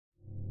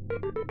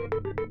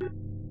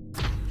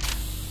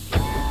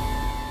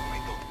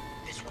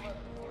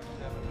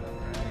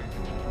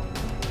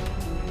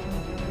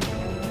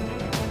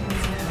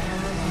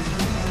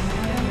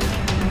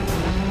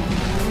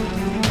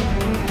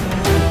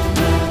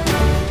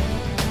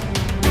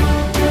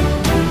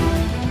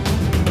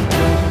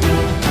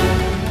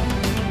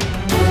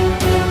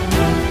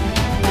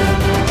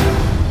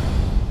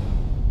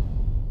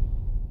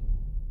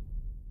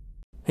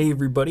Hey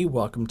everybody,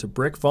 welcome to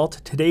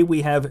BrickVault. Today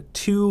we have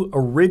two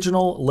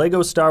original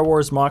LEGO Star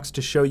Wars MOCs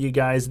to show you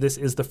guys. This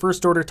is the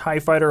First Order TIE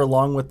Fighter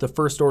along with the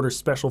First Order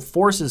Special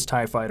Forces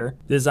TIE Fighter,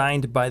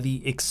 designed by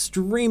the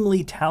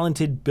extremely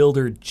talented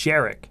builder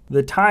Jarek.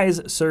 The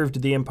TIEs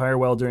served the Empire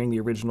well during the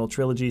original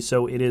trilogy,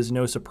 so it is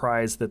no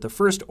surprise that the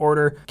First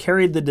Order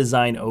carried the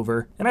design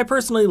over, and I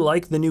personally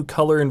like the new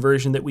color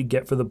inversion that we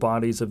get for the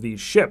bodies of these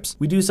ships.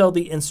 We do sell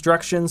the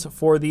instructions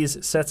for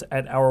these sets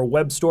at our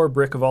web store,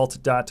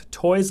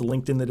 BrickVault.toys,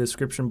 linked in the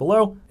description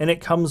below, and it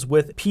comes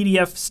with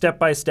PDF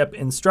step-by-step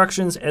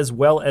instructions as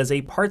well as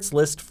a parts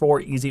list for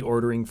easy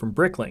ordering from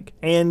Bricklink.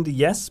 And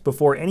yes,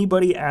 before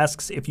anybody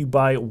asks if you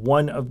buy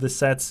one of the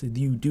sets,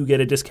 you do get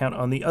a discount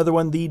on the other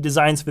one. The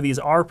designs for these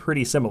are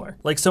pretty similar.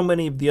 Like so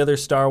many of the other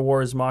Star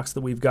Wars MOCs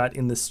that we've got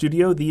in the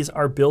studio, these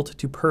are built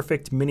to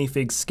perfect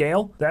minifig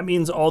scale. That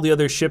means all the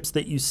other ships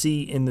that you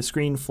see in the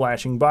screen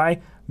flashing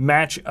by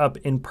match up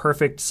in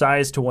perfect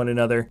size to one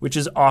another, which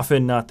is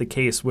often not the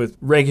case with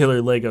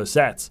regular LEGO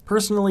sets.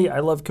 Personally,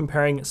 I love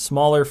comparing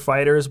smaller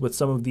fighters with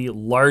some of the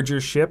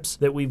larger ships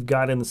that we've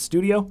got in the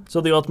studio.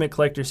 So the Ultimate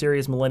Collector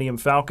Series Millennium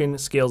Falcon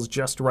scales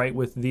just right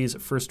with these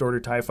First Order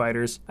TIE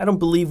Fighters. I don't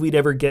believe we'd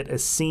ever get a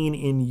scene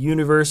in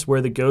universe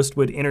where the Ghost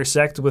would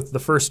intersect with the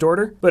First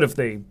Order, but if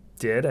they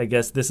did, I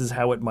guess this is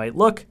how it might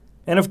look.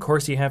 And of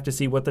course you have to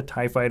see what the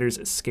TIE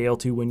Fighters scale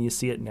to when you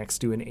see it next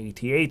to an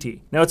AT-AT.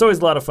 Now it's always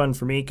a lot of fun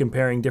for me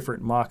comparing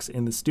different MOCs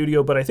in the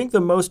studio, but I think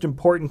the most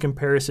important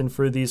comparison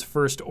for these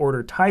First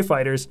Order TIE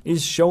Fighters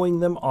is showing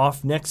them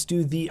off next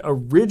to the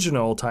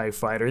original TIE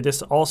Fighter.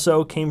 This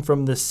also came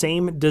from the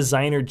same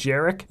designer,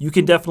 Jarek. You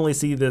can definitely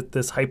see that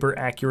this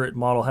hyper-accurate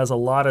model has a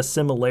lot of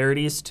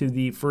similarities to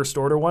the First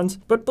Order ones,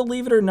 but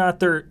believe it or not,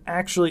 there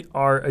actually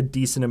are a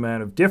decent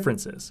amount of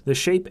differences. The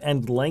shape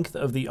and length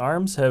of the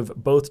arms have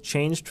both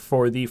changed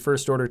for the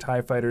First Order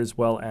TIE Fighter as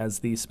well as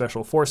the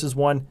Special Forces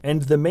one,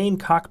 and the main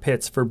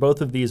cockpits for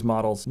both of these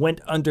models went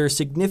under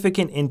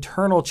significant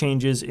internal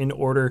changes in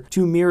order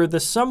to mirror the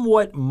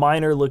somewhat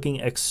minor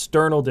looking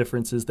external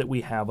differences that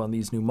we have on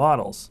these new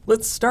models.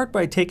 Let's start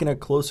by taking a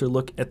closer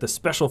look at the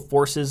Special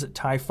Forces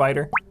TIE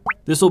Fighter.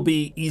 This will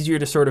be easier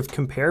to sort of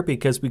compare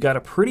because we got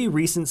a pretty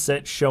recent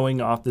set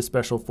showing off the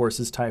Special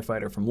Forces TIE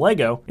Fighter from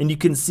LEGO, and you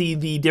can see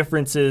the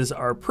differences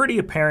are pretty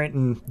apparent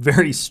and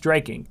very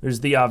striking. There's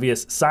the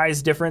obvious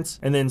size difference,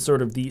 and then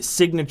sort of the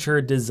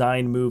signature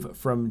design move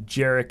from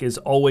Jarek is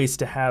always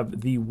to have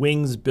the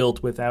wings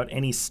built without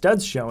any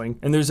studs showing,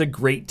 and there's a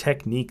great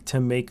technique to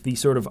make the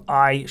sort of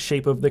eye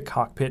shape of the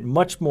cockpit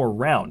much more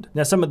round.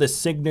 Now, some of the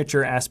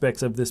signature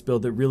aspects of this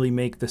build that really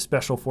make the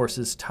Special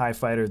Forces TIE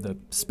Fighter the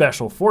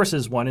Special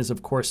Forces one is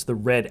of course the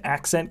red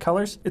accent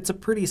colors. It's a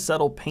pretty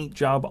subtle paint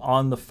job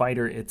on the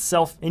fighter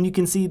itself, and you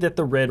can see that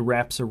the red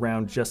wraps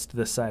around just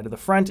the side of the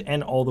front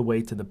and all the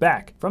way to the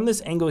back. From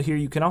this angle here,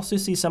 you can also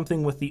see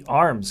something with the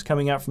arms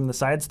coming out from the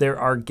sides. There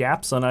are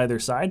gaps on either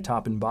side,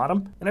 top and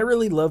bottom, and I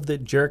really love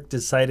that Jarek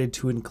decided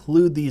to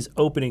include these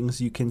openings.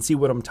 You can see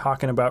what I'm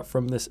talking about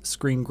from this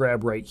screen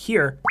grab right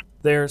here.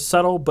 They're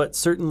subtle, but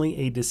certainly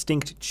a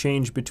distinct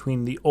change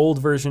between the old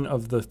version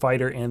of the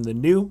fighter and the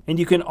new, and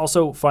you can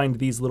also find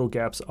these little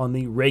gaps on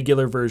the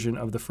regular version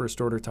of the First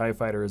Order TIE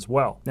Fighter as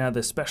well. Now,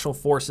 the Special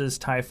Forces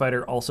TIE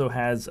Fighter also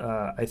has,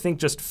 I think,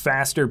 just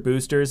faster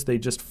boosters. They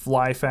just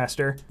fly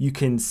faster. You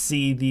can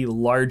see the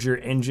larger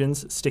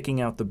engines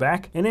sticking out the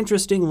back, and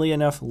interestingly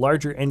enough,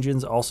 larger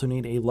engines also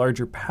need a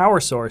larger power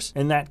source,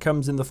 and that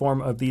comes in the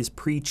form of these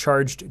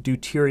pre-charged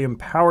deuterium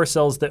power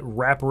cells that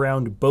wrap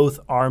around both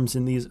arms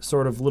in these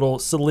sort of little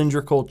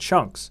cylindrical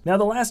chunks. Now,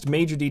 the last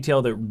major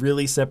detail that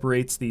really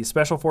separates the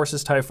Special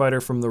Forces TIE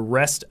Fighter from the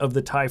rest of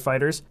the TIE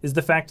Fighters is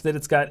the fact that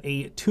it's got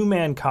a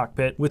two-man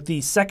cockpit with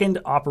the second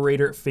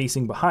operator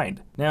facing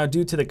behind. Now,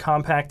 due to the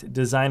compact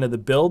design of the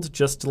build,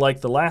 just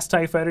like the last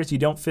TIE Fighters, you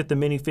don't fit the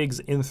minifigs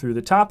in through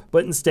the top,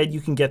 but instead you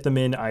can get them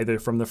in either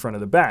from the front or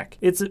the back.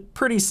 It's a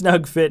pretty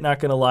snug fit, not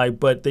gonna lie,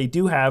 but they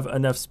do have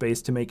enough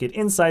space to make it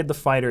inside the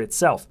fighter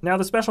itself. Now,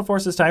 the Special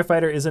Forces TIE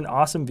Fighter is an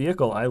awesome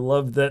vehicle. I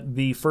love that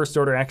the First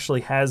Order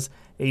actually has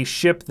a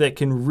ship that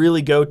can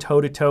really go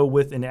toe-to-toe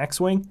with an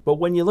X-Wing, but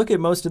when you look at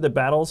most of the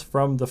battles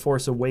from The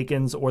Force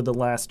Awakens or The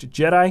Last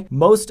Jedi,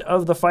 most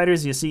of the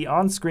fighters you see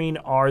on screen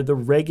are the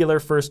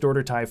regular First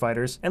Order TIE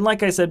Fighters, and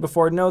like I said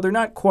before, no, they're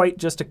not quite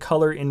just a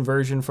color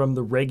inversion from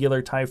the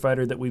regular TIE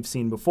Fighter that we've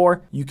seen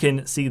before. You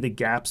can see the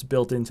gaps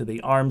built into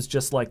the arms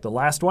just like the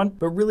last one,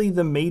 but really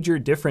the major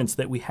difference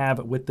that we have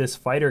with this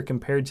fighter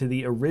compared to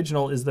the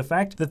original is the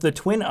fact that the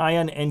twin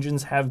ion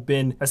engines have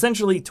been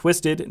essentially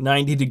twisted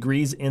 90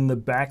 degrees in the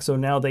back, so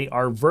now they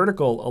are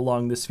vertical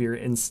along the sphere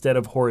instead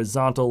of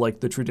horizontal like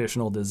the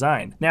traditional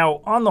design. Now,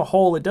 on the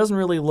whole, it doesn't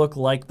really look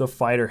like the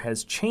fighter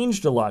has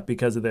changed a lot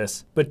because of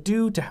this, but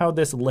due to how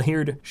this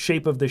layered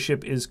shape of the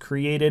ship is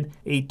created,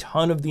 a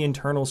ton of the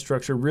internal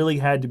structure really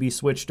had to be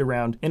switched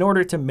around in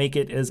order to make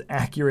it as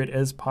accurate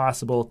as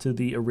possible to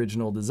the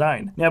original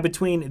design. Now,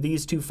 between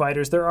these two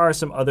fighters, there are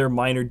some other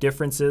minor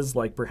differences,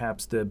 like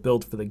perhaps the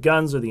build for the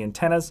guns or the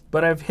antennas,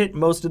 but I've hit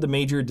most of the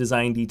major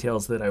design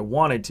details that I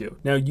wanted to.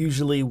 Now,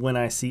 usually when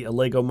I see a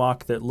Lego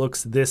MOC that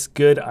looks this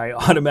good, I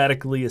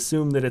automatically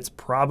assume that it's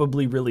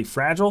probably really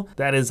fragile.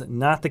 That is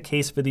not the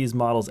case for these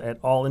models at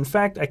all. In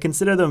fact, I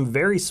consider them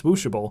very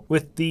swooshable,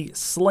 with the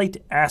slight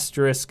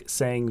asterisk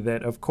saying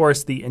that, of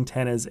course, the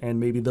antennas and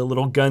maybe the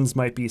little guns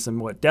might be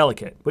somewhat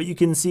delicate. But you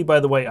can see by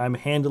the way I'm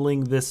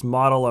handling this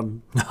model,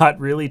 I'm not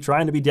really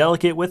trying to be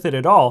delicate with it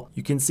at all.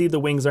 You can see the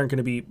wings aren't going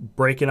to be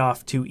breaking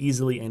off too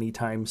easily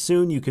anytime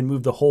soon. You can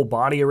move the whole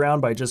body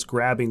around by just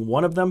grabbing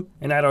one of them.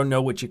 And I don't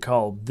know what you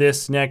call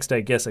this next,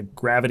 I guess a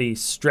gravity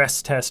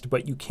stress test,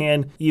 but you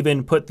can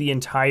even put the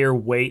entire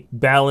weight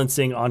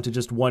balancing onto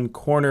just one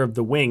corner of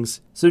the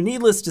wings. So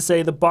needless to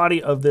say, the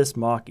body of this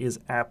MOC is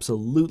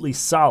absolutely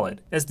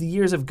solid. As the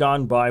years have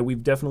gone by,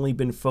 we've definitely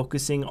been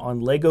focusing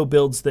on Lego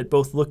builds that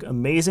both look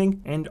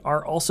amazing and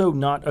are also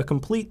not a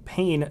complete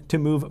pain to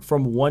move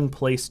from one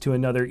place to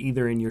another,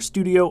 either in your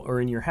studio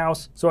or in your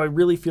house. So I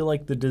really feel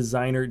like the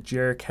designer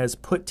Jarek has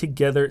put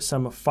together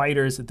some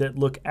fighters that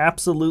look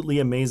absolutely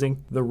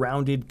amazing. The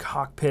rounded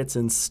cockpits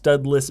and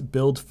studless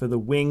build for the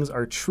wings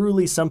are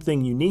truly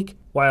something unique,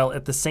 while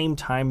at the same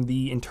time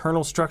the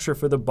internal structure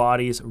for the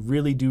bodies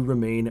really do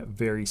remain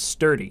very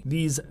sturdy.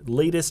 These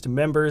latest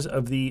members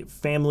of the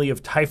family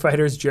of TIE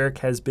fighters Jarek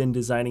has been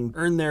designing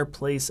earn their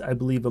place, I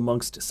believe,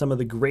 amongst some of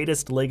the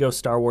greatest Lego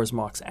Star Wars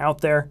MOCs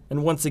out there.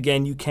 And once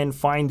again, you can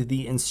find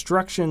the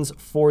instructions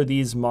for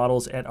these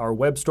models at our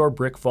web store,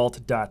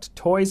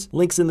 BrickVault.toys.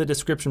 Links in the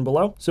description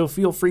below, so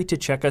feel free to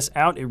check us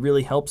out. It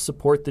really helps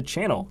support the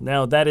channel.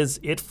 Now that is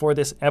it for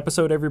this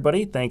episode,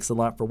 everybody. Thanks a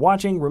lot for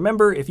watching.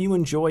 Remember, if you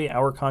enjoy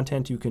our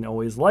content, you can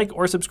always like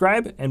or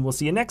subscribe, and we'll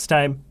see you next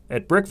time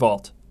at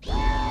BrickVault.